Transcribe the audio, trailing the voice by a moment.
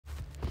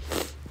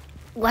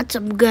What's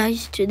up,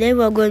 guys? Today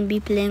we're going to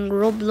be playing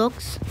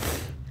Roblox,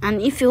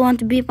 and if you want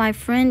to be my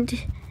friend,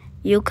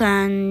 you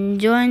can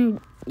join.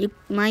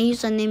 My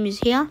username is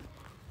here.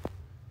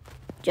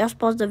 Just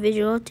pause the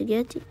video to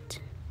get it.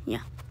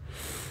 Yeah.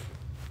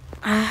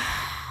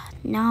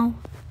 Now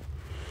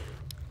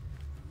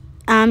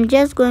I'm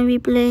just going to be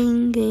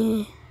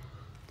playing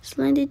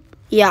Splendid.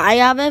 Yeah, I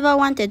have ever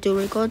wanted to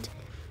record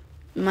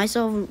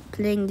myself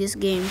playing this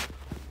game.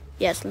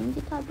 Yeah,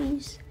 Splendid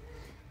Hobbies.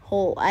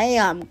 Oh, I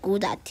am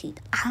good at it.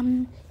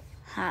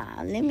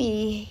 Let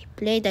me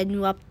play the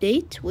new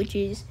update, which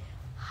is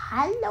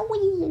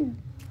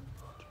Halloween.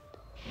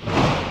 So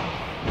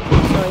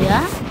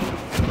yeah,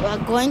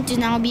 we're going to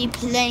now be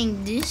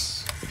playing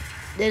this.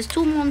 There's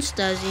two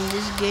monsters in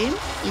this game.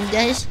 In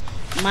this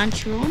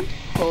Manchron.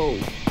 Oh,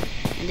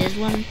 and there's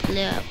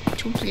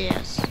two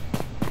players.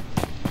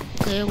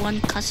 Okay,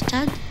 one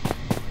Custard.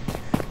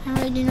 I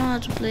already know how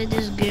to play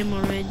this game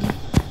already.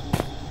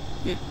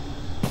 Yeah.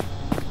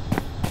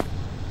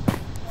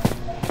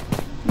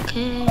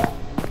 Okay,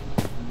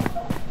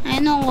 I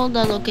know all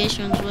the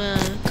locations where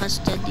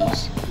Custard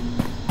is.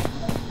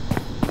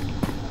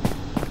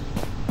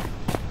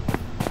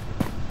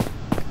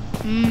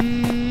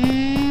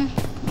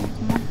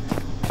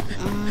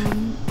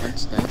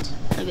 What's that?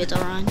 I better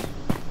run.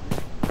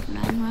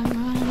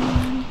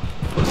 Run.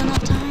 Don't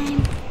have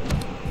time.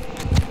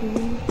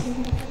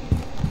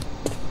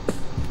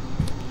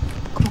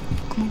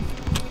 Come on.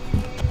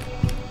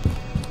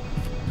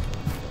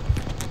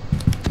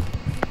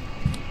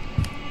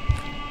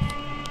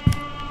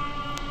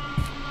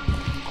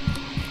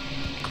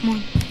 Come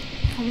on.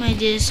 Oh my,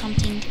 there's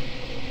something.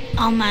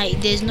 Oh my,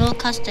 there's no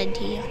Custard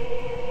here.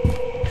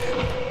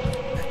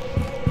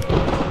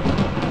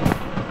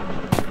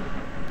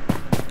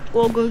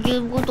 Go.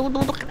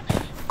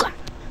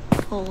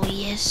 Oh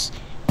yes.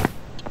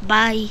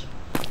 Bye.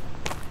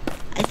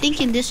 I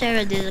think in this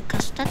area there's a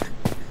Custard.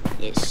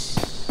 Yes,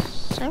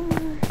 sir.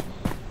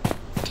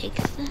 Take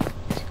that.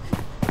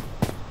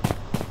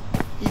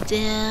 Is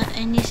there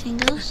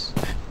anything else?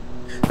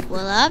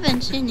 Well, I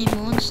haven't seen any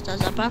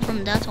monsters apart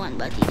from that one,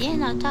 but he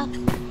didn't attack.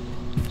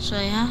 So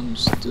I am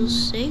still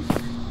safe.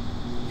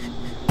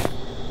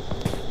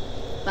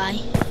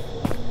 Bye.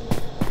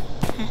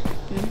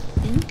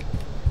 Nothing.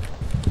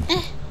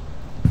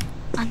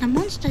 Are the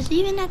monsters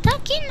even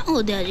attacking?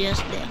 Oh, they're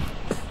just there.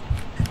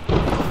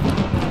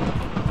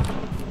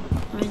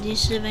 Already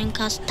 7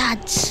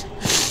 Custards.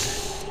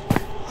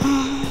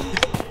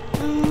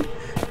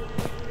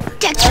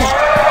 Catch me!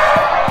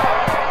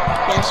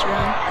 Yes,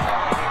 run.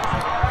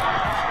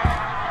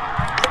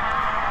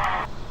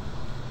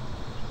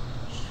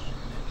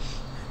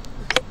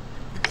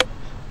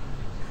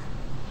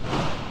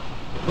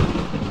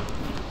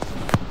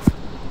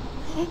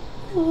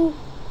 Oh.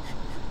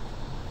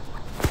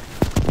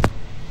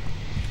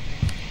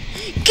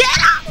 Get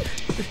out!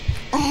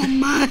 Oh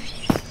my!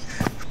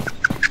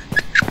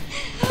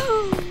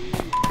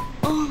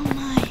 Oh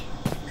my!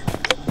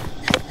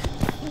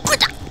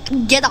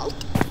 Get out!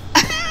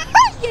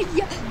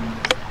 Yeah.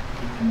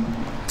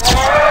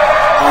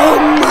 Oh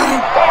my!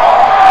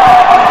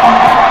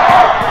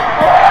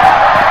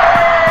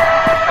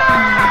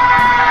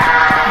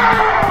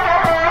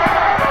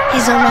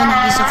 He's a runner.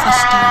 He's a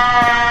faster.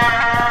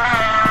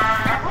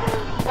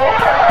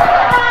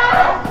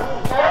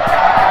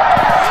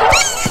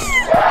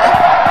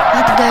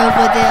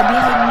 Over there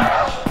behind me,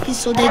 he's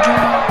so dead.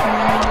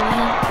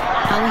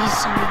 How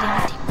he's already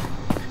at him.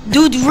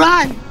 Dude,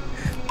 run!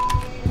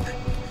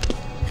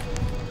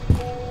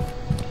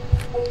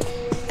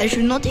 I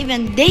should not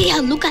even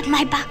dare look at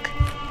my back.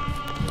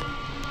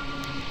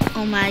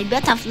 Oh my, I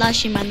better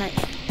flash him and my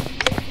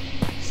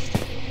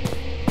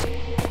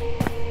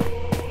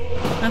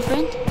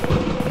friend,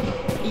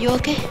 are you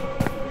okay?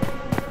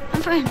 My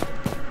friend,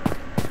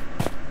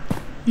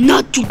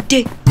 not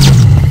today.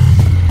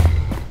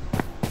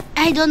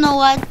 I don't know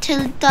what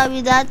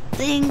Teletubby that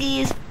thing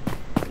is,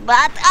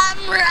 but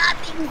I'm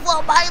running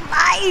for my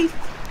life.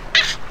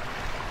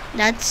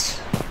 I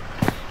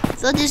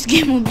thought this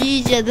game would be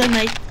easier than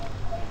I.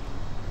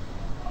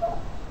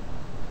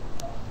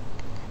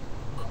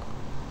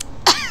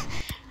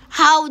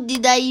 How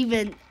did I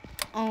even?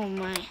 Oh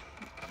my!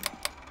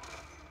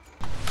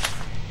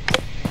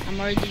 I'm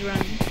already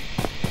running.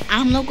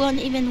 I'm not going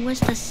to even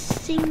waste a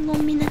single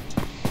minute.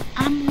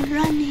 I'm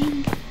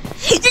running.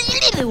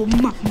 Little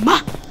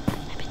mama.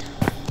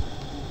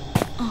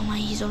 Oh my,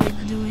 he's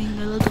already doing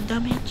a lot of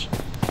damage.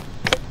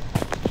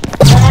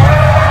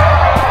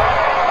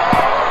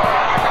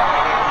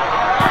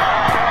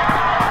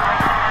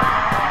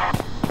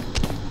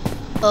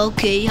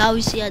 Okay, how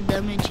is he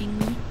damaging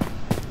me?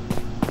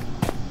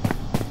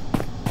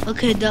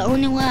 Okay, the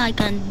only way I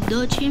can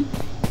dodge him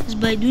is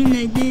by doing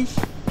like this.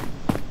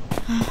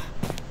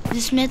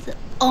 This method.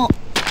 Oh.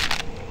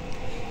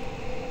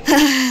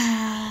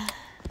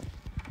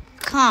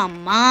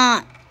 Come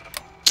on.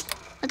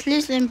 At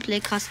least let me play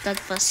Custard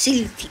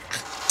Facility.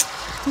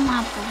 Come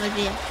up over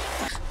there.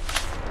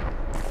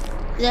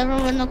 Is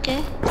everyone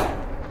okay?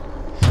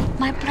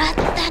 My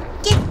brother,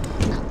 get.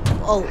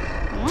 Oh,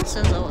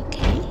 Monsters are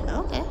okay.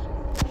 Okay.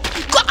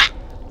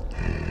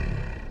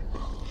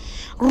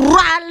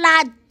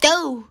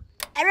 Rolado!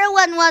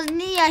 Everyone was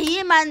near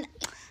him and...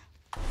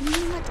 You know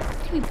what?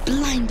 Let me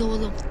blind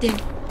all of them.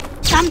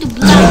 Time to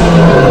blind.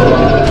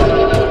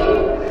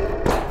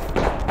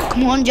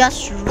 Come on,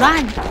 just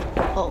run.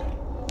 Oh.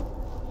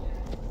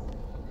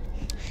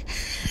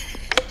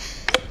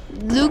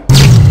 Look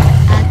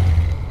at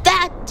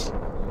that.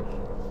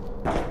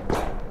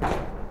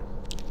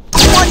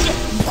 Come on,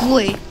 go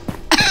away.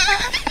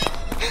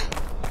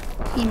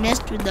 He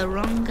messed with the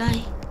wrong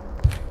guy.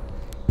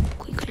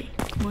 Quickly,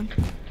 come on.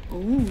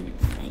 Oh,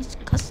 nice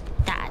custard.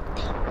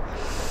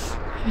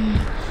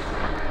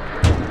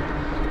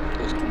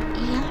 Just come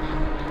here.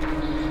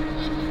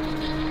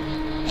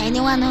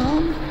 Anyone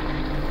home?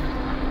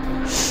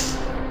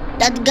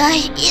 That guy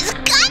is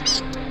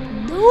coming.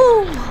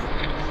 No,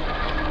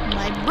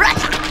 my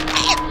brother.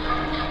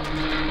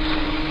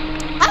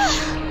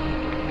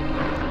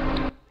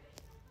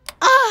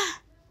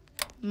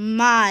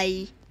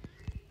 My.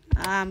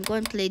 I'm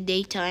going to play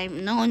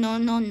daytime. No.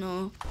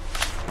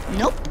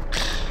 Nope.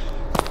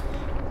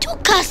 2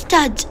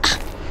 custards.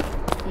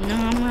 No,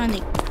 I'm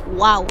running.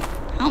 Wow.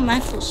 How am I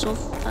so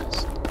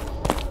fast?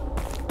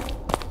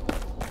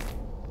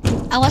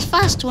 I was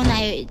fast when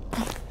I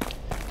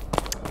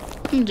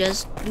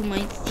just do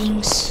my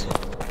things.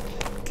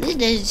 At least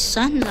there's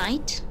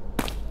sunlight.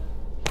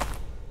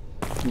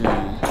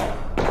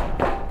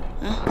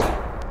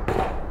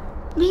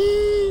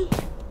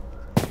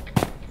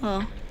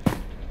 Oh.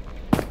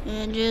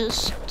 And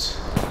just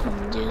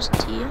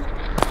here.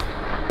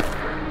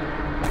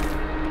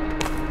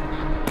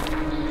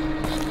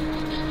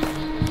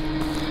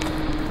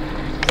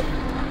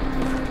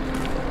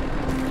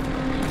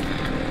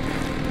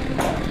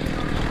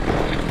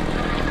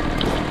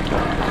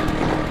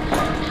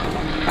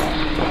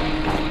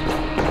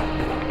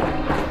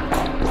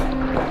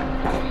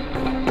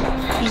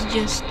 He's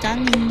just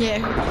standing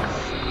there,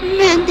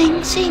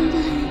 mending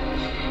singly.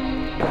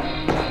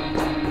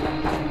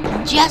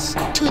 Just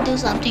to do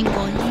something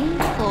only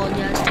for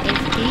just 50.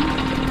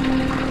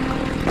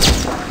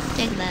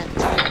 Take that.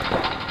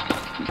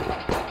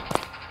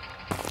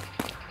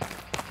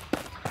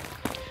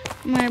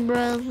 My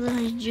brother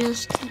is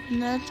just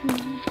that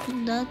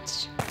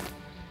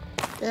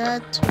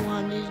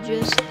one is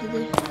just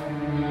the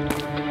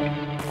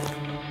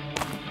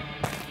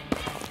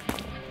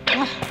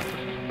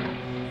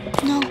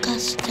no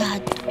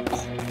custard.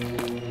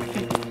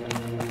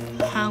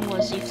 How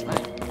was he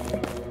flying?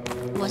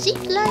 Was he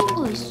flying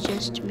or is it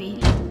just me?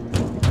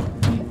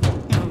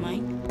 Never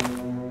mind.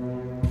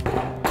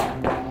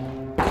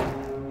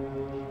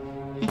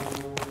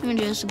 Let me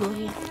just go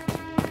here.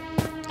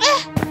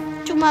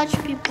 Too much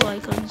people I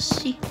can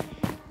see.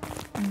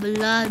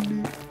 Blah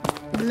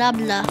blah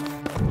blah.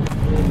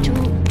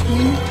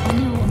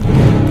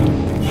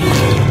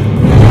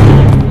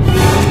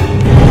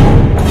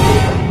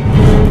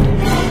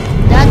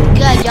 That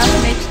guy just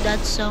makes that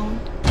sound.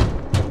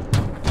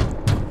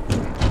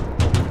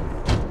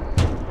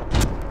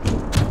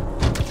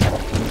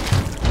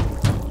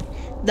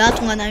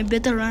 That one I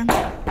better run.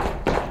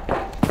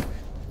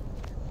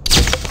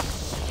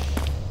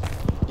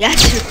 Yeah,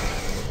 sure.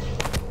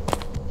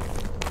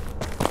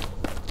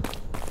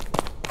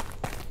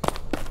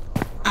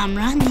 I'm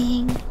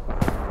running.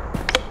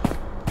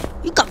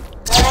 You come.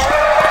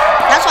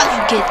 That's what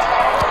you get.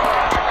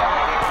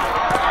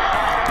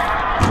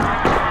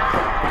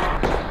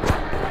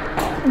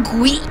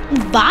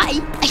 Bye.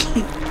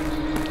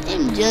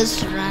 I'm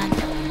just run.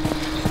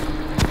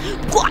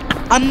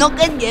 I'm not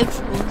gonna get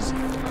frozen.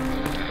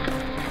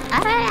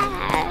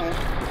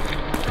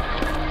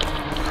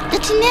 The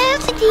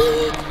tenacity.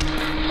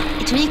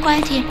 It's really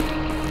quiet here.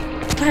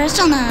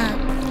 Personal.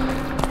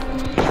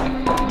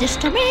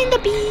 Disturbing the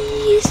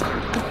bees.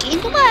 Looking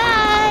into my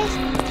eyes.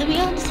 To be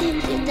on the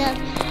same thing that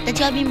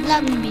you have been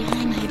blabbing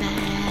behind my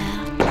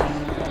back.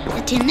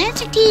 The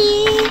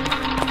tenacity.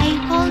 I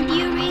hold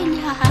you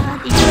really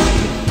hard.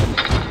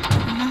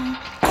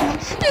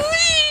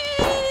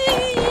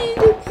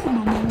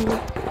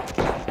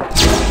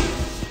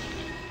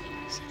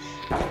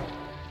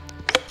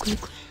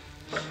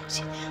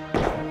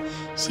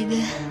 See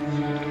there.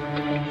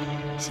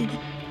 See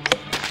there.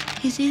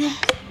 You see there?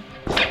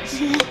 You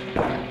see there?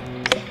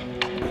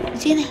 You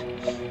see there?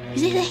 You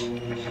see there?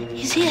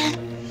 You see that?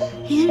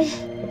 You see that?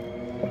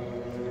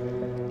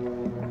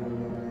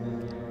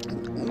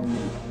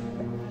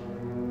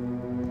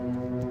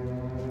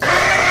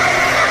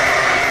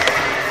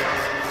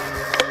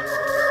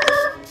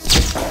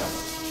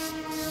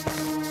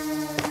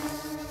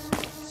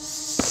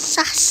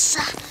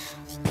 Sasa.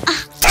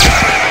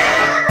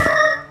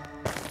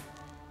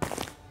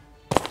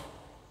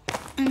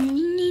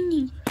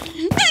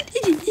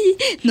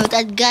 Not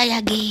that guy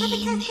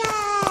again.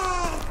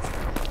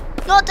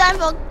 No time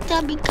for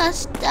Tabby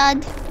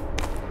Custard.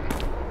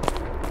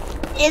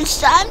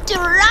 It's time to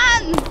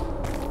run.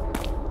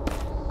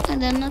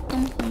 And they're not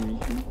coming from me.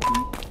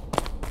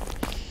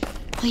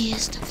 Oh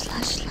yes, the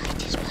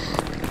flashlight is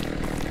back.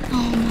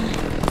 Oh my.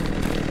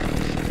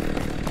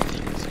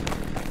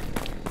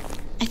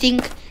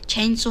 think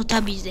Chainsaw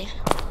Tab is there.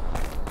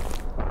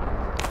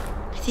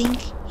 I think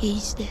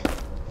he's there.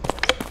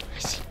 I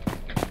see.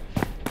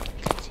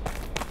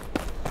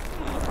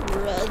 Oh,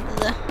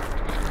 brother.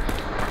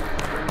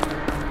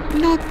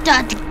 Not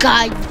that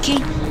guy.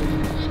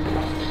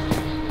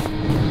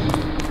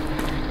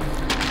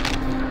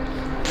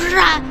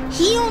 Bruh,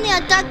 he only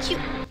attacked you.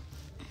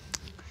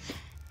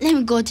 Let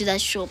me go to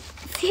that shop.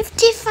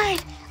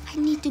 55. I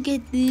need to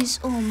get this.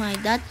 Oh my,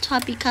 that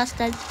Toppy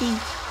Custard thing.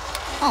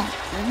 Oh,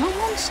 there's no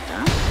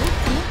monster.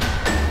 Okay.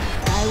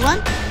 I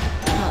want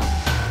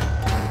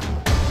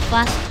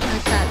fast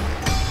attack.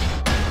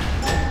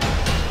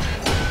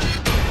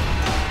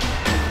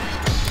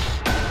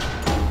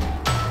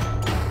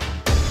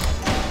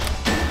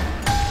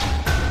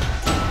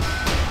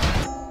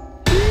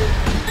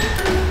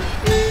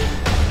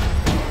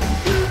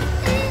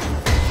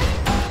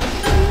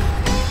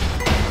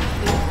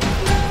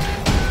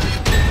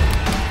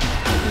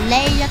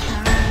 Layer time.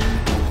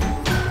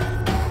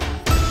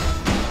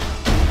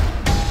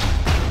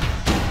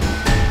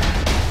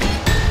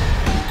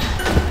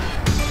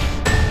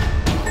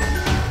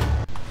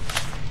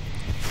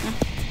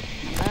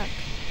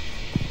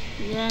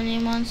 Is there any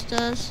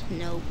monsters?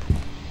 Nope.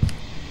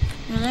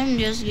 Well, let me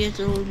just get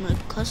all my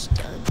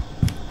custard.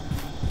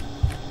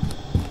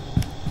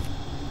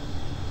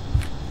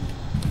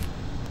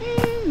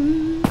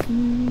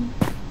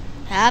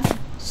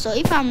 So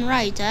if I'm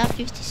right, I have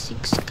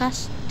 56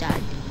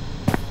 custard.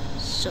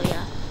 So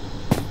yeah,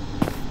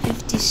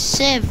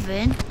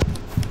 57,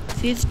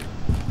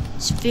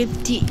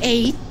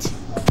 58.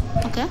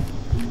 Okay,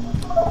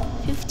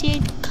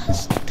 58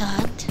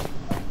 custard.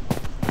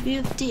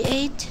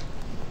 58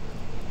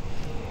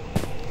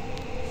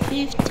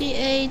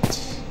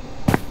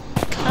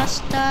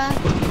 custard.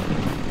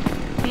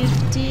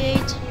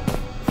 58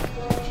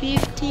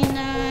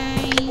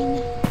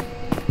 59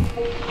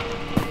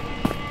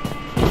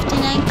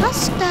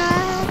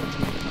 custard.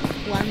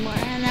 One more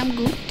and I'm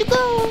good to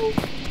go.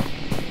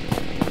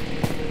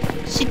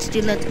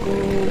 60, let's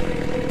go.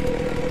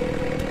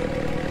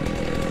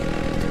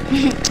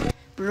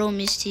 Bro,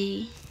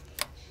 Misty.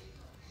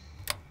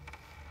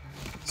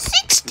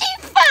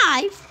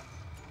 65.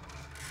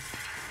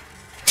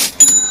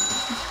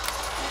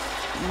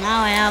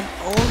 Now I have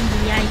all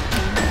the items.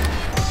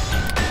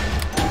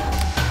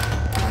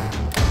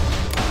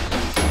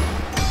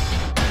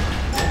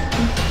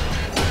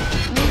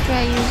 Let me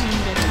try using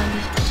the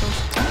tummy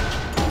toaster.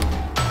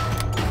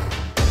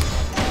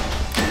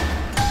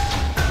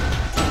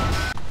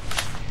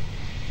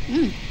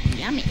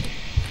 Yummy.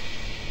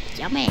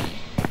 Yummy.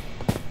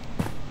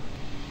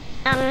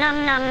 Nom nom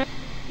nom.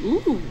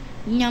 Ooh,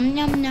 yum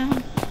yum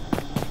yum.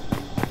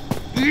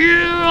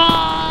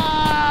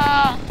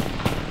 Yeah!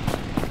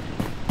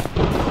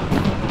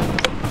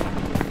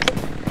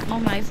 Oh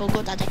my, I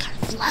forgot that I can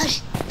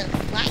flash the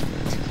light.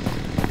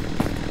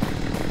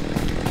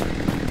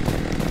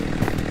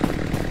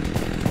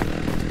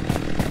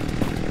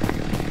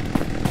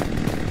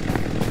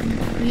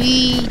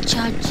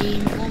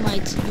 Recharging. Oh my,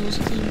 it's those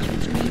things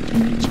which need to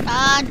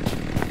recharge.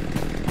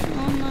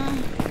 Oh my,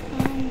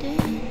 I'm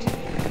dead.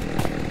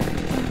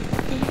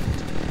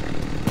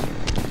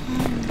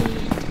 I'm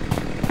dead.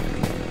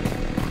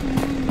 Come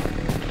on.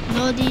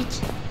 Load it.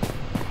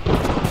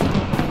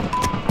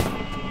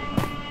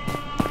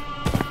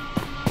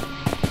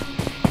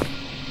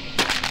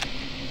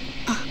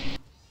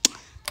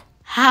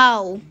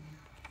 How?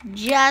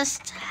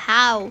 Just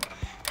how?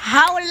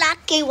 How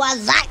lucky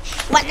was I?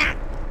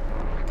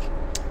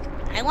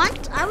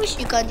 I wish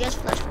you could just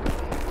flash.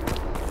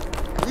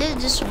 At least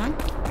this one.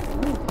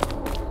 Ooh.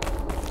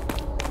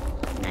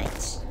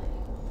 Nice.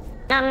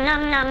 Nom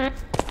nom nom.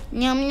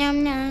 Yum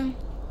yum yum.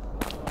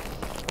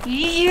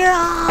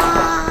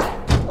 Yeah.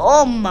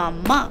 Oh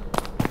mama.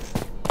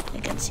 I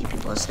can see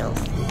people's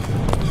health.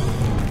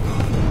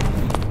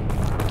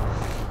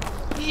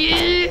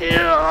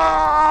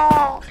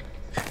 Yeah.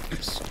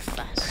 I'm so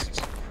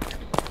fast.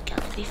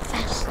 Gotta be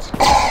fast.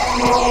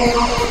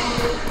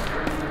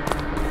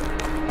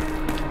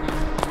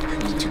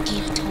 Need to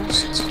give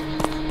toast to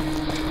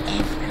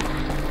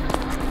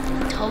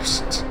everyone.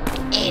 Toast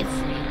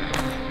everyone.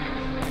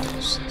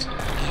 Toast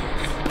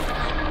everyone.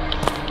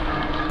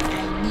 I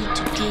need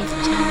to give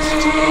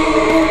toast.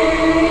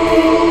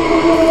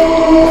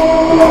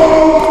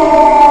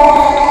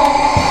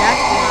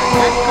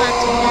 That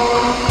carton.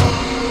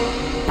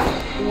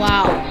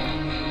 Wow.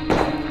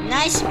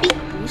 Nice speed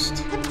boost.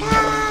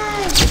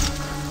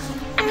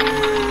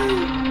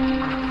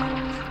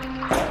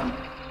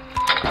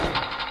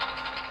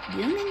 Do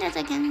you mean that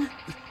again?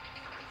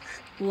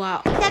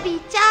 Wow.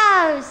 Debbie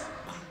Jones.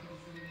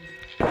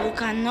 You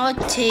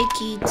cannot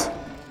take it.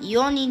 You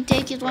only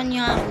take it when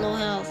you have low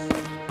health.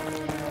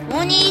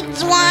 Who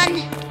needs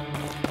one?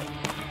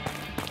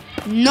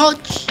 Not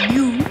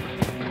you.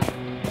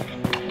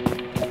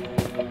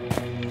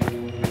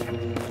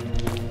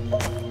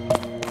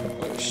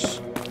 Oh,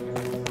 shit.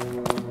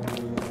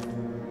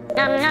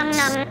 Nom nom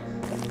nom.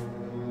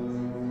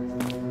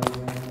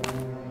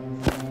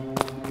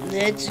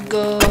 Let's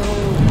go.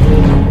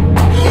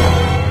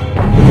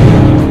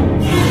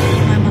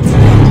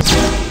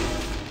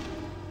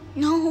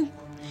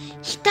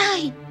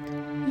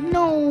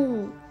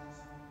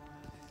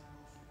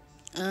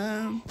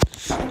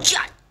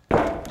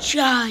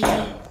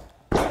 Yeah.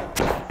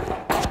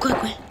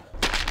 Quick.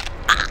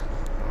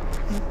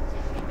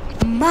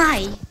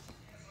 My.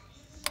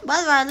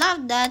 But I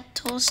love that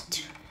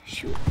toast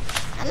shoe.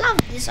 I love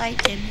this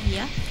item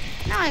here.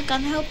 Now I can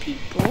help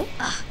people.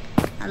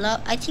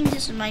 I think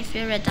this is my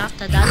favorite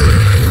after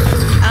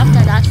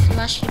that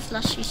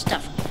flashy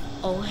stuff.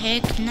 Oh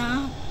heck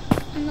no.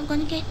 I'm not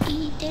gonna get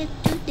eaten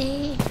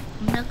today.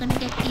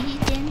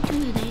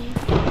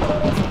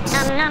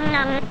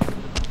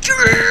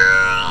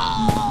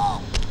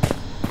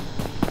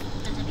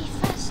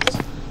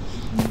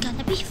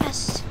 Gonna be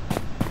fast.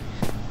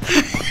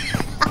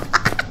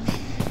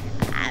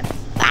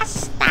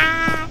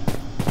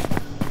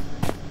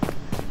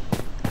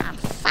 I'm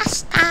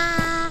faster.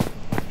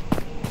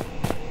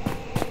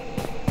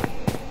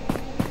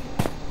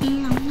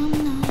 No.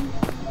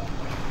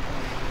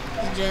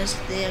 It's just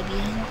there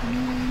behind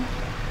me.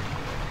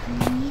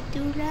 I need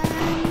to run.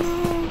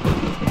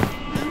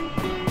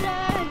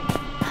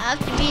 I have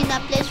to be in a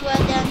place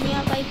where there are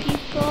nearby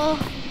people.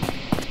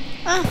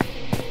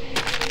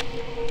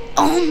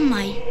 Oh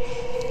my.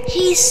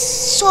 He's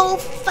so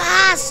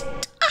fast.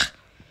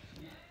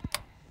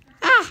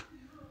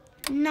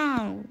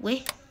 No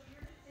way.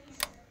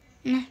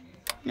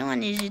 No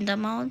one is in the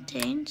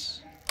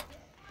mountains.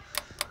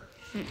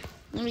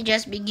 Let me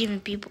just be giving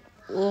people.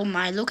 Oh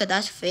my, look at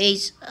that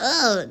face.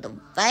 Oh, the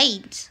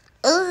veins.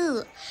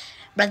 Oh,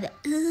 brother.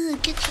 Oh,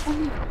 get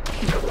on.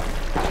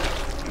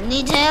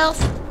 Need help?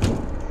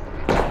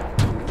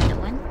 The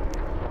one.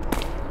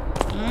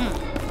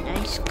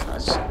 Nice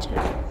custard.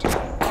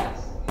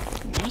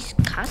 Nice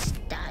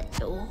custard,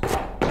 though.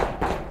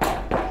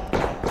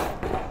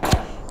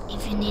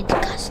 If you need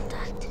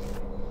custard,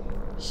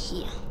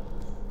 here.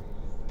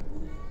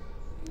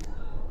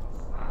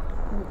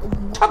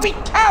 Happy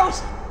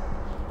cows!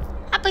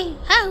 Happy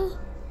how?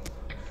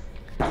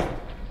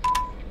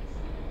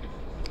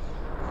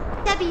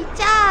 Chubby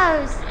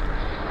toes.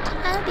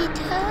 Happy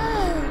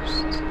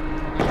toast.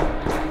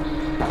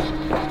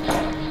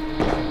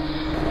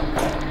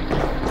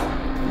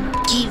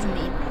 Give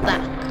me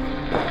back.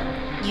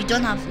 You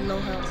don't have low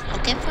health.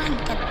 Okay, fine, you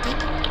can take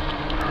it.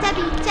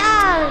 Chubby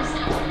toes.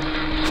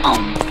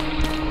 Nom.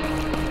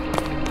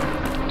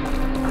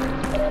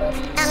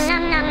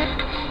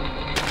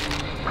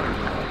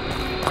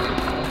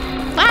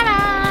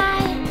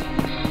 Bye-bye.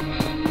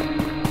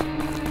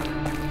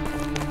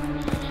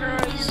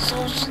 He's so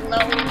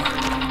slow.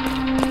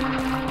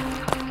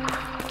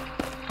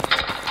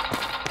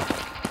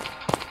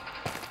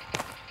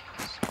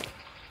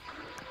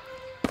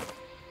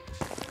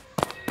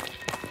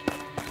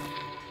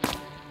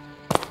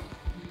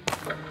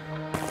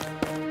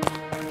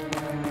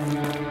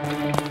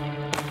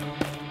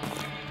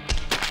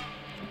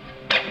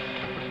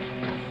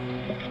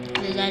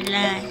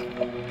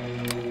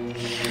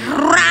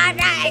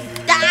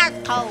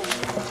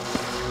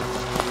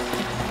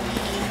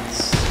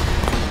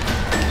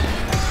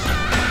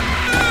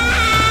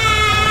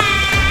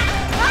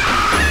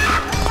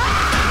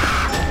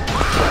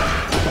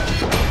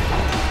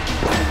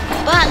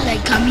 But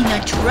like I'm in a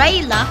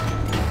trailer.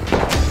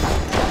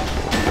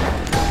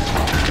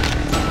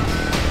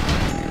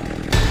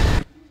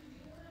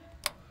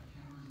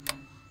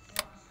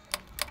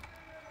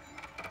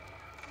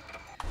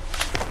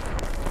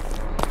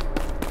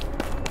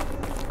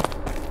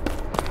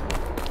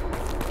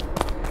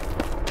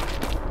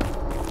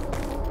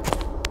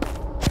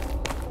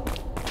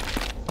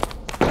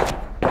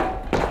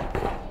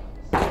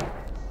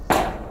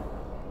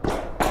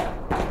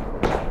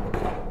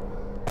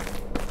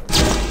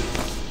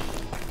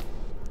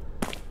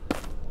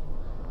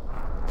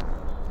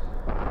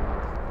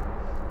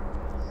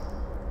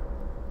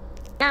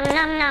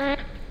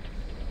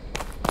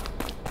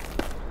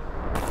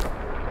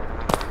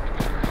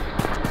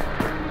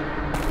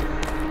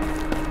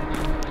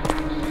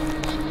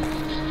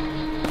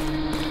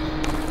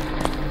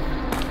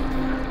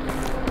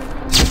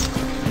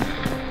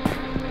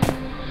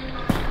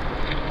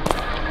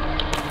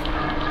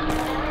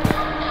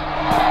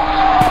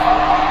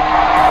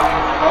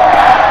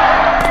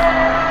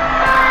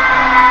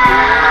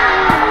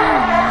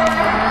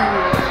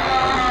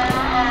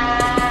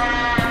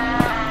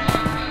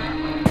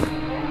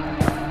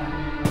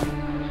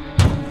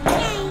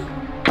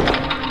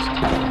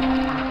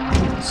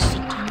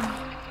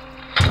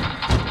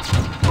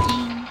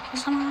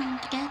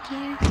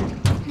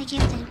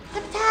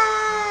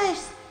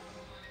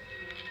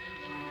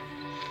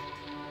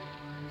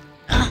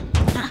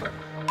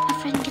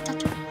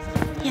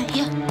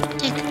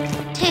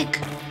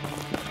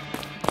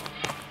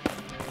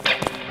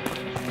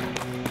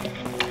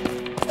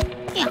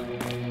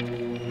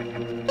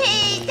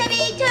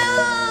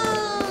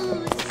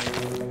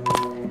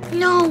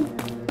 Nom.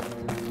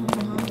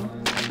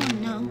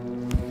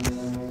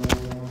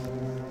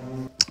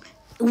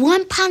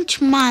 One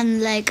Punch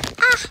Man, like,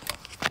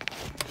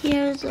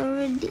 here's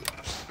already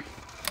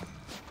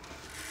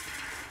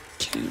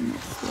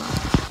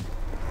camouflage.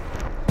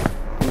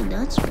 Oh,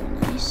 that's very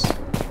nice.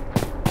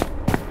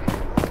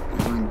 I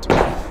want to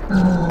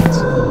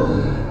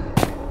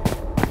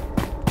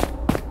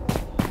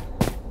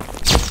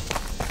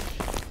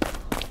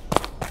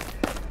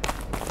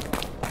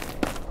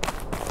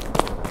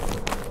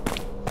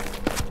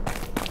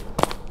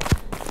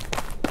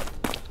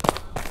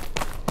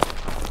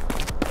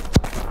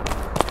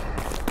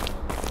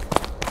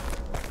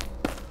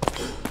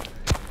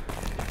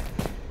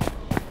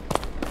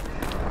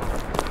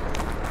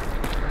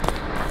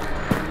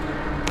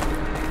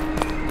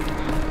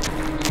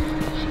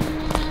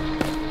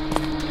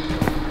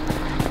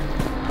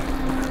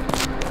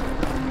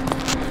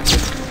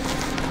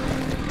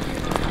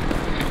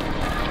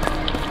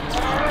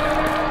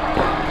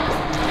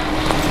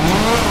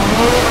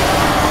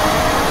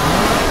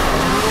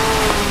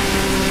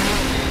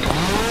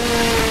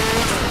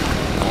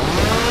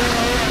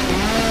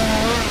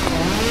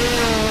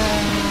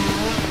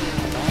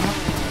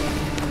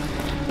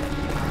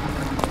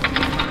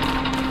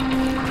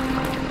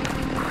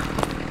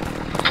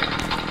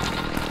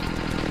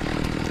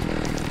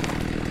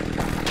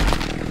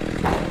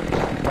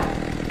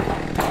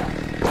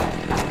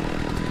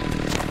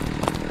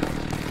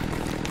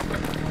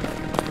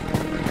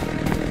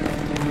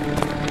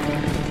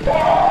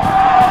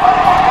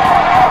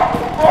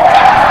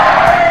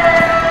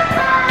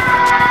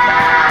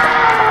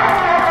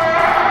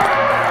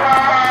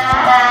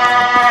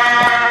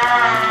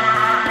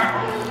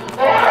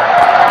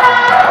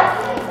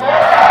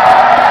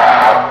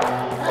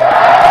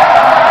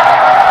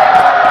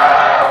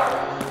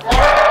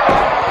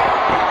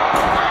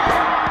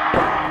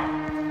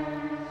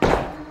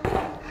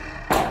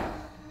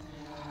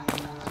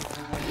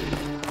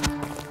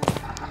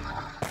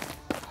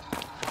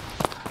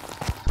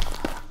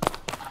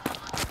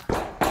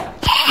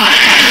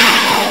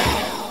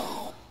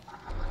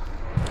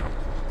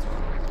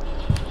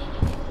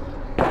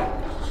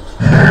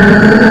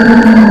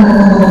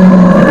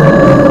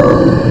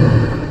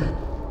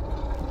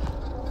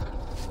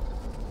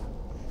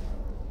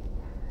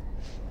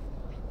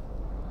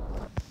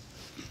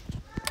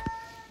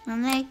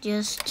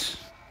just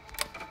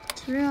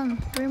three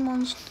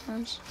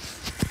monsters.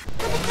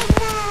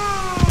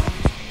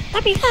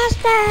 Tapi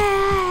faster!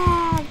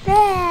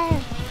 There!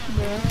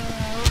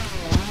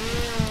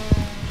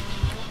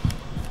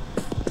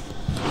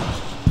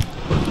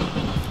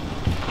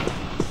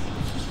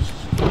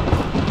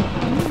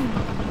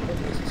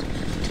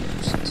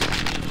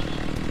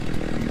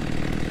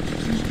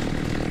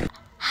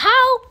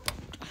 How?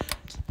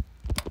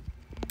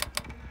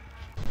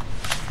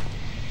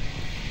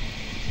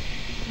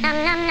 Nom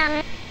nom nom.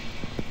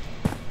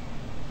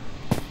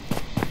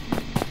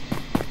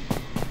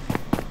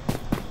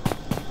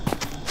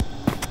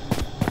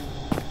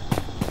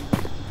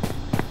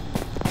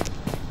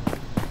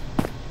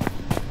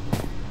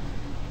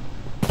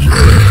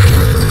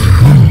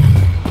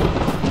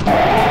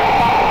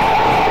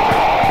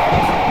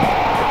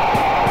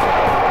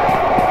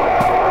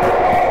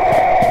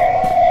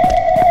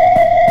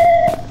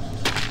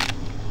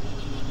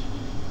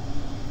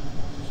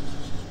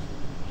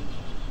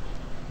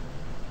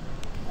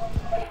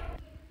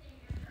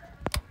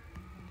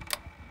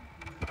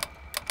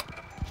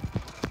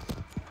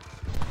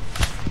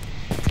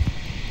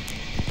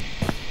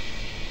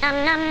 Nom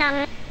nom nom.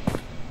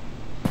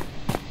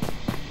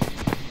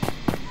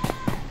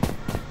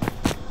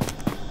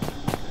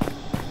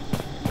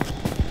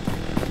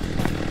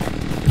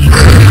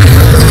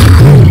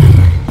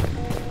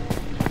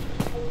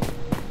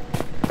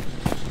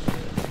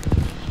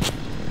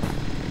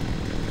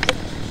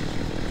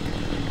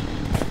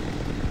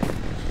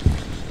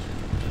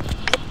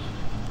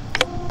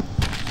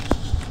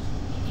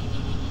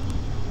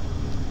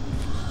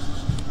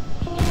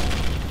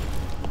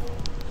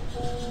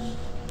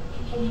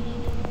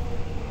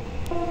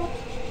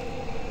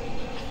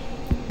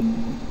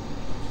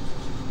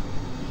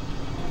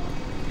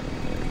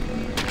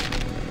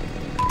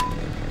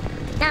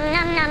 Nom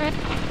nom nom.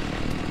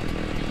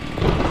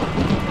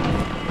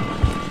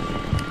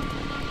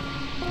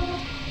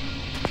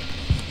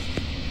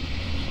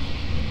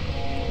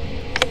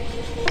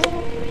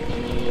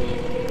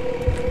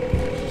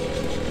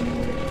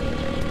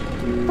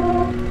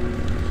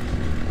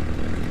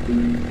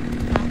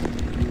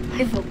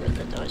 I forgot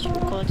that I was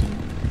recording.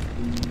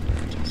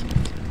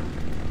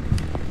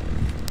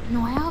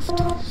 No, I have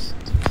toast.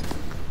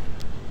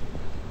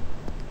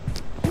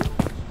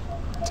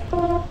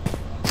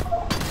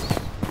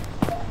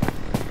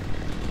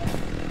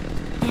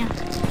 Yeah.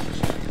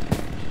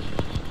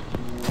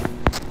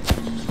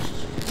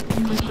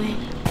 Quick,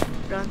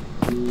 run.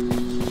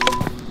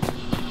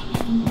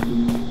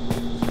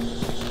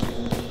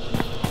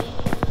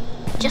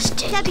 Just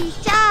did. Chubby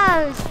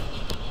Charles!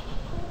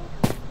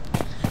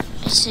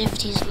 I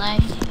saved his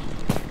life.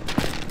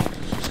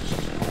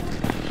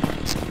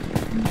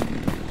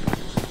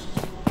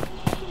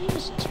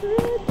 Just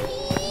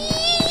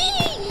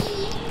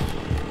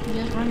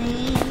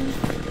running.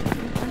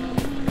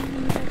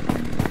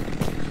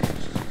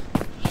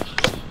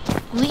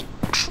 Wait.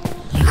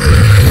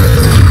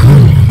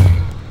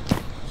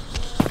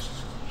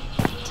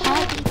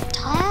 Chubby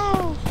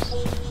Charles!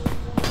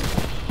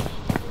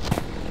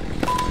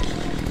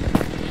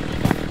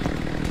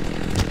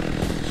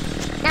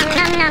 Nom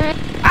nom nom.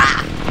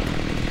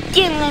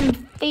 Kill and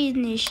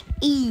finish.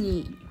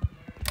 E.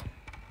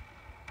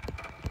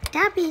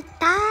 Chubby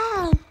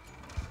Charles!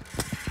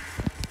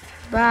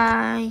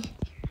 Bye.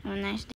 Have a nice day.